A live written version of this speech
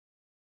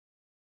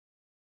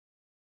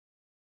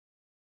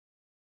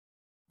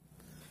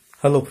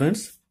Hello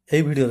friends ये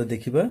video रे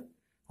देखिबा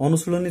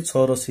अनुशीलनी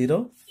 6 रो सी रो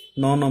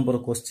 9 नंबर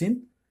क्वेश्चन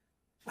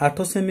 8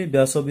 सेमी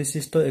व्यास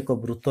विशिष्ट एक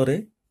वृत्त रे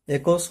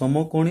एक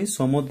समकोणी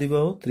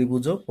समद्विबाहु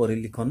त्रिभुज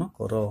परिलिखन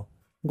कर।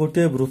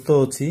 गोटे वृत्त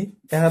अछि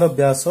एहार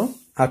व्यास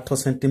 8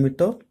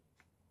 सेंटीमीटर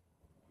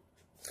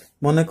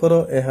मने कर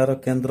एहार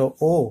केंद्र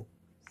ओ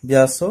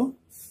व्यास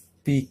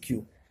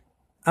PQ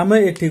आमे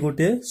एठी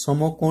गोटे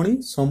समकोणी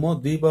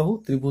समद्विबाहु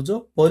त्रिभुज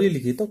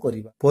परिलिखित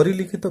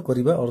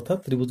करिबा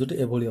अर्थात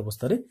त्रिभुजटी एभली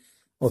अवस्था रे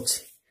अछि।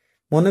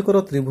 मने कर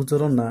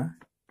त्रिभुजर ना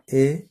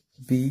ए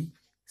बी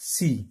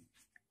सी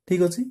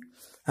ठीक अछि।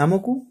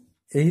 आमको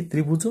एही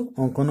त्रिभुज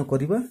अंकन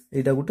करिबा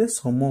एटा गोटे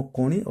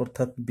समकोणी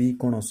अर्थात बी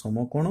कोण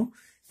समकोण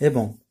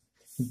एवं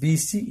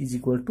BC is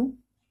equal to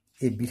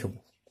AB हबो।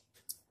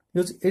 ठीक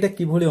अछि। एटा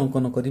किभली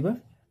अंकन करिबा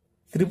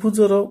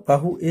त्रिभुजर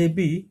बाहु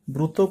AB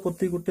वृत्त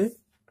प्रति गोटे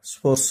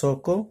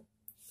स्पर्शक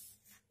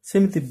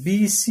सेमिति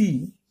BC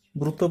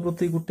वृत्त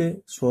प्रति गोटे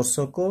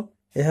स्पर्शक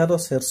एहार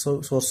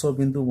स्पर्श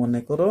बिंदु मने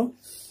कर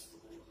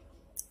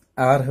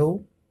R हो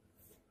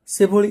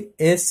से भली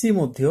AC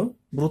मध्य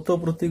वृत्त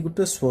प्रति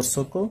गोटे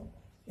स्पर्शक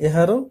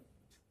एहार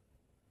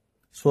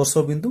स्पर्श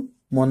बिंदु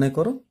मने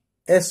कर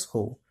S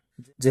हो।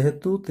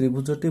 जेहेतु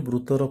त्रिभुजटी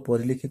वृत्तर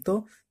परिलिखित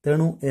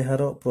तेणु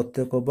एहार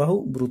प्रत्येक बाहु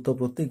वृत्त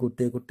प्रति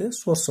गोटे गोटे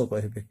स्पर्शक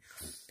हेबे।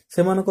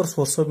 सेमानकर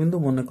स्पर्श बिंदु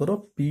मने कर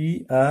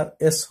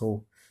PRS हो।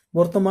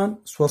 वर्तमान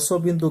स्पर्श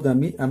बिंदु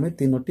गामी आमे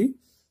तीनोटी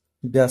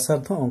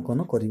व्यासार्ध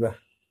अंकन करिबा।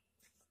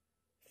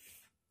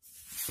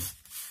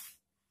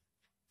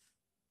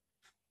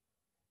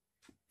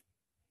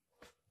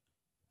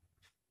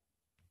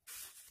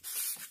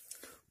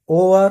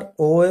 OR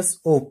OS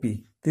OP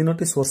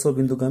तीनोटी स्पर्श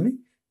बिंदु गामी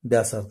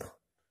व्यासार्ध।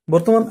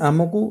 वर्तमान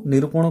आमको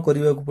निरूपण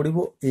करिबा को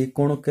पड़िबो ए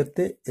कोण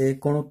केते ए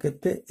कोण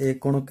केते ए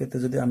कोण केते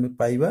जदि आमे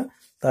पाइबा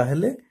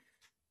ताहेले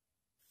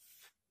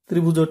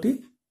त्रिभुजटी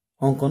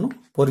अंकन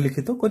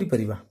परिलिखित करि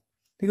परिबा।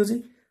 ठीक अछि।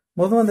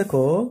 वर्तमान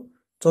देखो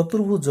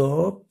चतुर्भुज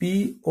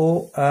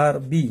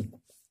PORB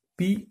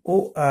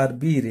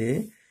रे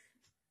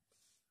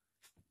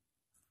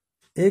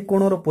ए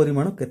कोणर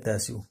परिमाण केते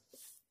आसीबो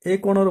ए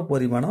कोणर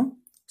परिमाण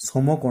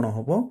समकोण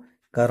हबो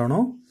कारण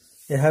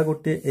एहा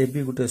गोटे AB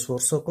गोटे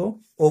स्पर्शक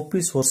OP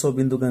स्पर्श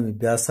बिंदुगामी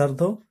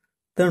व्यासार्ध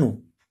तेणु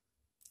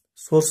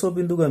स्पर्श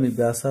बिंदुगामी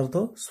व्यासार्ध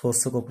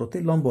स्पर्शक प्रति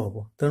लंब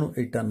हबो तेणु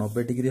एटा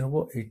 90 डिग्री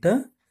हबो। एटा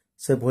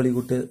से भली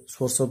गोटे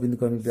स्पर्श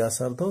बिंदुगामी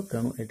व्यासार्ध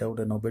तेणु एटा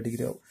गोटे 90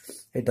 डिग्री हबो।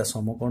 एटा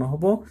समकोण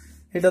हबो।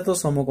 एटा तो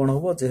समकोण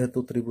हबो जेहेतु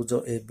त्रिभुज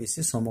ABC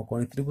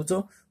समकोणी त्रिभुज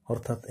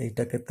अर्थात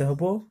एटा केते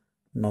हबो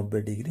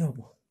 90 डिग्री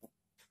हबो।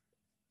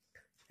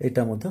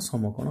 एटा मध्य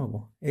समकोण हबो।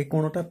 ए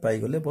कोणटा पाई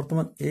गले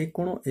वर्तमान ए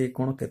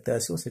कोण केते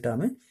आसीबो सेटा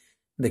हमें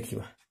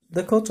देखिबा।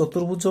 देखो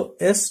चतुर्भुज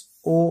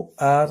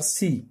SORC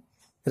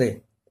रे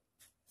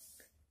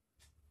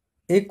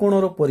ए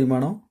कोणर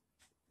परिमाण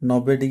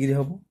 90 डिग्री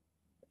हबो।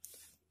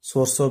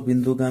 स्पर्श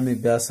बिंदुगामी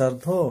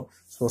व्यासार्ध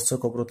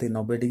स्पर्शक प्रति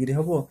 90 डिग्री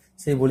हबो।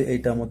 से भली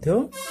एटा मध्य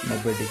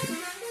 90 डिग्री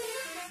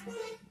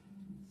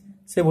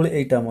से भली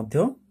एटा मध्य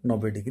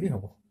 90 डिग्री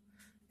हबो।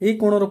 ए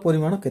कोणर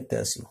परिमाण केते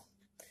आसीबो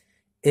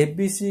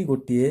ABC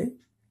गोटिए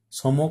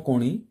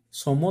समकोणी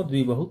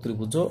समद्विबाहु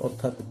त्रिभुज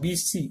अर्थात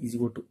BC is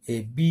equal to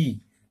AB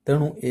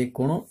तेणु ए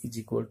कोण इज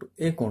इक्वल टू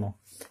ए कोण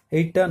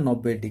एटा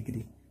 90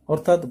 डिग्री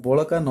अर्थात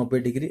बळका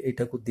 90 डिग्री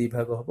एटा को दि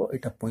भाग हबो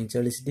एटा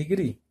 45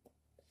 डिग्री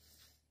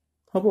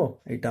हबो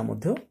एटा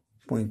मध्य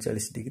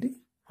 45 डिग्री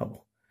हबो।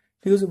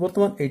 ठीक अछि।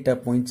 वर्तमान एटा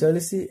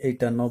 45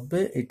 एटा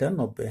 90 एटा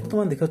 90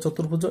 वर्तमान देखो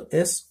चतुर्भुज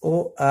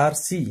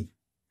SORC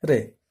रे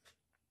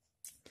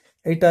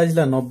एटा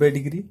आजिला 90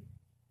 डिग्री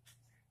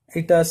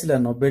एटा आसिला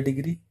 90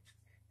 डिग्री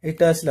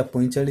एटा आसिला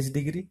 45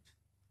 डिग्री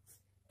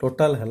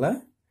टोटाल हला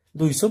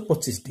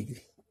 225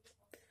 डिग्री।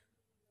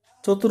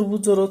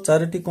 चतुर्भुजर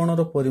चारिटी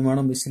कोणर परिमाण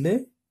मिसिले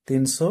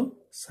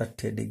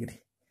 360 डिग्री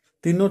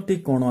तीनोटी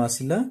कोण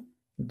आसिला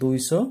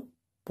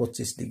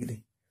 225 डिग्री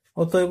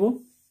अतएव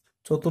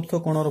चतुर्थ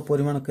कोणर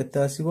परिमाण केते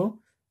आसीबो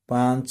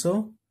 5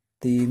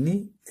 3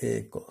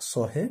 1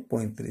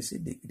 135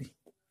 डिग्री।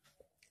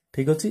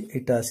 ठीक अछि।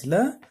 एटा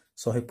आसिला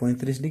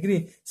 135 डिग्री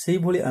सेही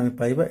भली आमे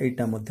पाइबा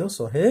एटा मध्य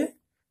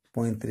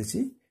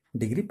 135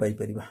 डिग्री पाई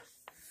परिबा।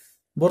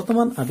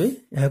 वर्तमान आबे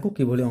एहाकू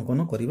किभली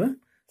अंकन करिबा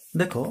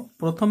देखो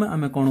प्रथमे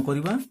आमे कोन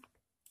करिबा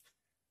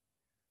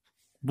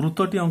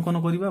वृत्तटी अंकन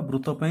करिबा।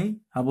 वृत्त पई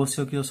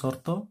आवश्यकीय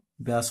शर्त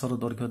व्यासर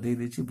दैर्घ्य दे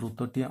देछि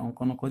वृत्तटी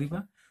अंकन करिबा।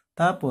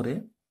 तापरे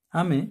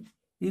आमे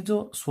ए जो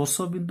स्पर्श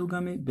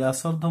बिंदुगामी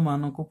व्यासार्ध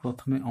मानको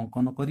प्रथमे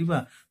अंकन करिबा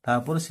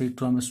तापरे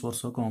सेइटु आमे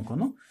स्पर्शक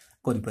अंकन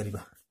करि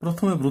परिबा।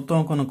 प्रथमे वृत्त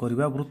अंकन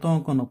करिबा। वृत्त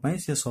अंकन पई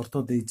से शर्त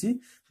देछि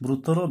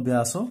वृत्तर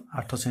व्यास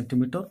 8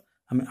 सेंटीमीटर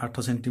आमे 8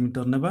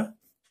 सेंटीमीटर नेबा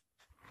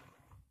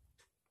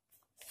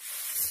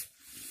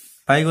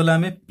पाई गले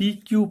आमे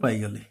PQ पाई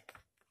गले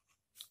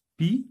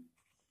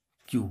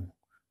PQ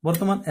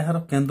वर्तमान एहार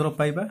केंद्र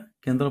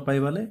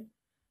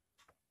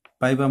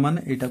पाइबा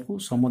माने एटा को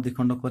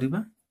समद्विखंड करिबा।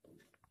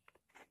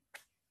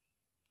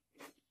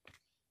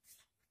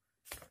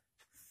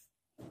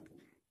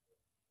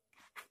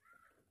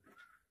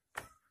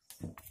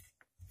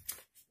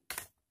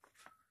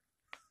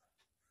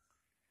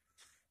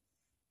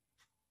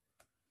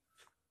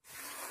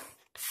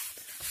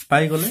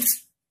 पाईगले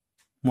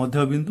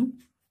मध्यबिंदु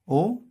ओ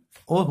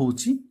ओ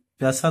होउची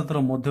व्यासार्धर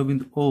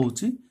मध्यबिंदु ओ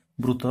होउची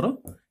वृत्तर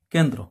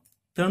केंद्र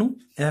तेणु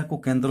यह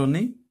केंद्र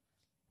नहीं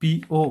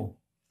पीओ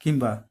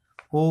किंबा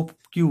ओ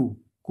क्यू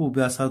को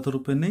व्यासार्ध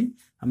रूपे नहीं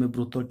आम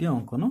वृत्तटी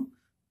अंकन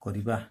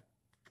करिबा।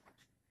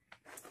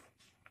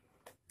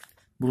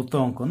 वृत्त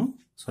अंकन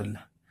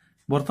सरला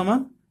वर्तमान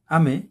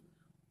आमे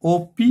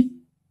ओपी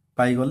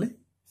पाईगले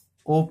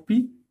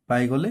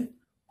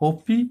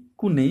ओपी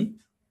को नहीं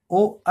ओ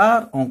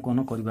आर अंकन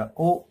करिबा।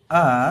 ओ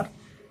आर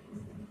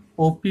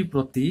ओपी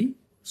प्रति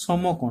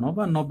समकोण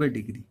बा 90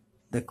 डिग्री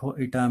देखो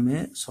यहाँ आम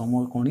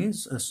समकोणी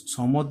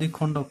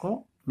समद्विखंडक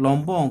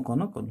लंब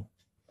अंकन कलु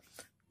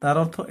तार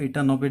अर्थ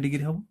यहाँ 90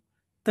 डिग्री हम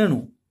तेणु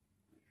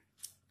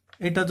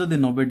यहाँ जदि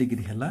 90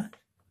 डिग्री है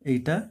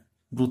यहाँ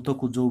वृत्त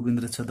को जो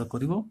बिंदु छेद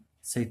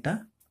कर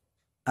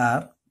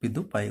आर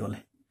बिंदु पाईगले।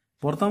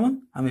 वर्तमान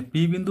आम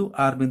पी बिंदु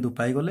आर बिंदु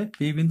पाईगले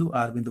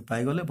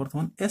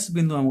वर्तमान एस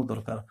बिंदु आमको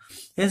दरकार।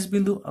 एस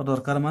बिंदु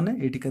दरकार माने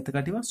ये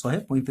काटा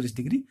 135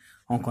 डिग्री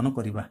अंकन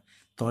करवा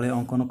तले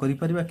अंकन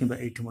करिपरिबा किंबा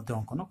एठी मध्ये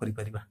अंकन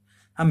करिपरिबा।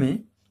 आमे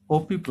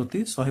ओपी प्रति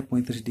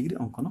 135 डिग्री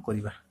अंकन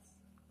करवा।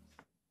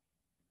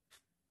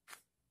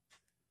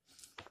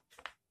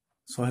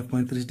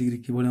 135 डिग्री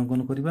किभଳି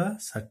अंकन करवा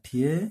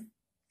 60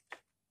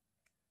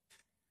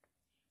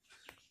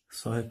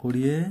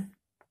 120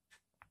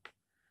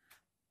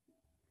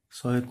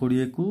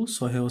 120 को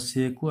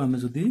 180 को आमे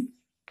जदि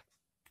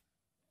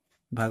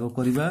भाग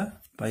करवा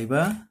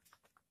पाइबा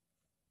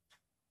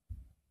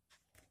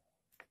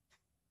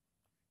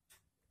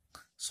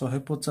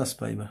 150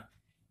 पाइबा।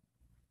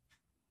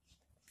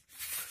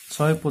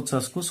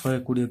 150 को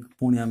 120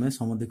 पुणी आमे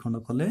समद्विखंड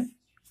कले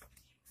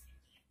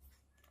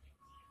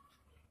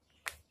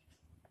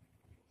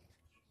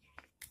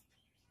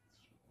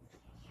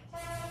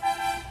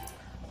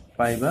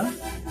पाइबा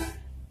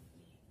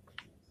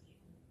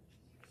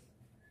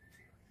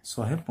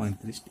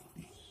 135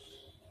 डिग्री।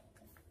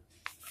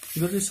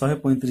 ठीक है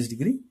 135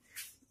 डिग्री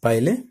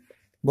पाइले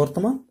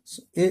वर्तमान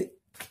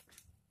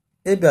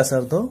ए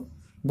व्यासार्ध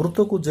वृत्त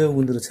को जो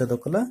बिंदु छेद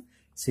कला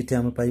सीठी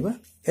आम पाइबा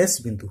एस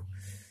बिंदु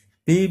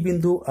पी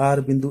बिंदु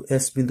आर बिंदु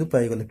एस बिंदु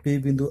पाईगले पी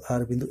बिंदु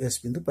आर बिंदु एस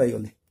बिंदु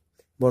पाईगले।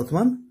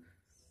 वर्तमान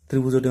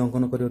त्रिभुजटी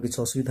अंकन करबा किछ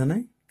असुविधा नै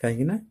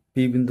काहेकि ना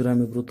पी बिंदु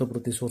आम वृत्त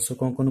प्रति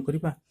स्पर्शक अंकन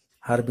करबा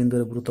आर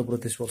बिंदु वृत्त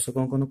प्रति स्पर्शक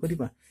अंकन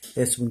करबा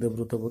एस बिंदु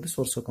वृत्त प्रति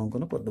स्पर्शक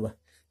अंकन करदबा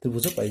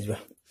त्रिभुज पाइबा।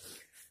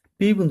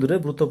 पी बिंदु रे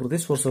वृत्त प्रति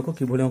स्पर्शक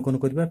किभଳି अंकन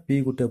करबा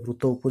पी गोटे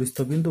वृत्त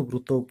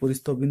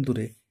उपरिस्थ बिंदु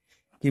रे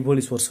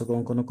किभଳି स्पर्शक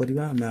अंकन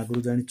करबा हम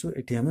आगु जानिछु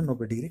एठी हम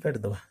 90 डिग्री काटि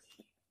दबा।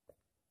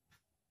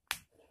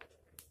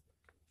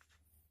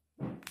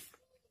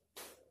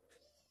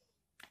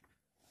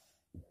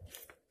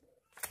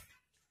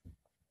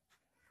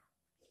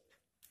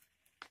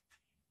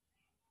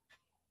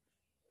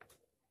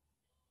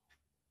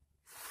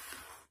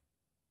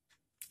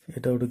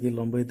 एटा गोटे कि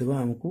लंबाई देवा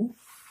हमको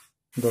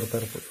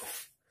दरकार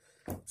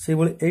पड़ो से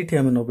भली एठी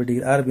हम 90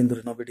 डिग्री आर बिंदु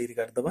रे 90 डिग्री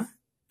काट दबा।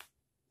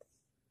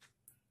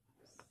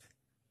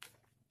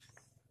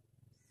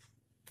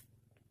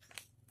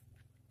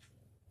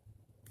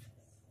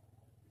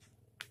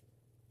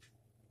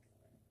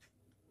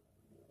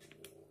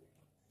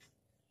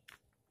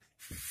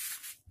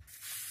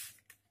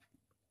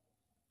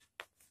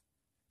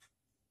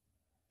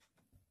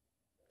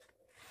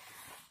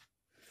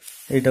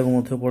 एटा को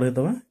मध्य बढ़े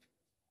दबा।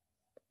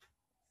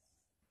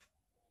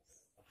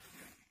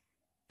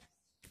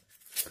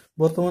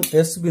 वर्तमान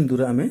एस बिंदु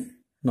रे आमे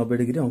 90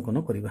 डिग्री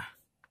अंकन करबा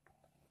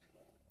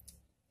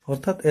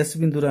अर्थात एस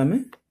बिंदु रे आमे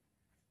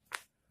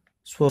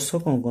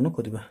स्पर्शक अंकन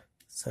करबा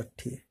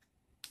 60।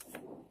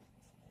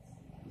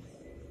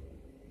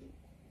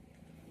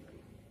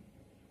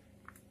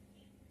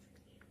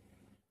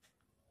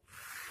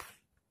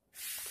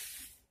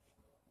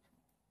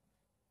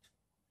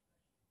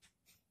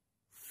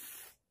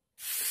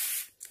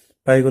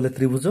 पाईगले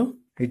त्रिभुज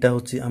एटा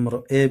होची हमर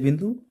ए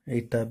बिंदु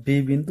एटा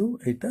बी बिंदु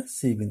एटा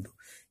सी बिंदु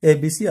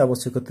एबीसी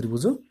आवश्यक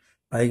त्रिभुज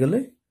पाईगले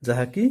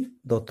जहाँकि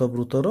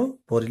दत्तवृत्तर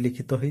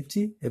परिलिखित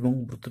होईची एवं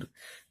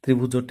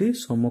त्रिभुजटी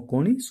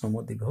समकोणी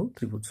समद्विबाहु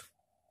त्रिभुज।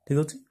 ठीक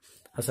अछि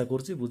आशा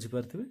करछि बुझी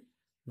पारथिबे।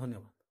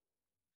 धन्यवाद।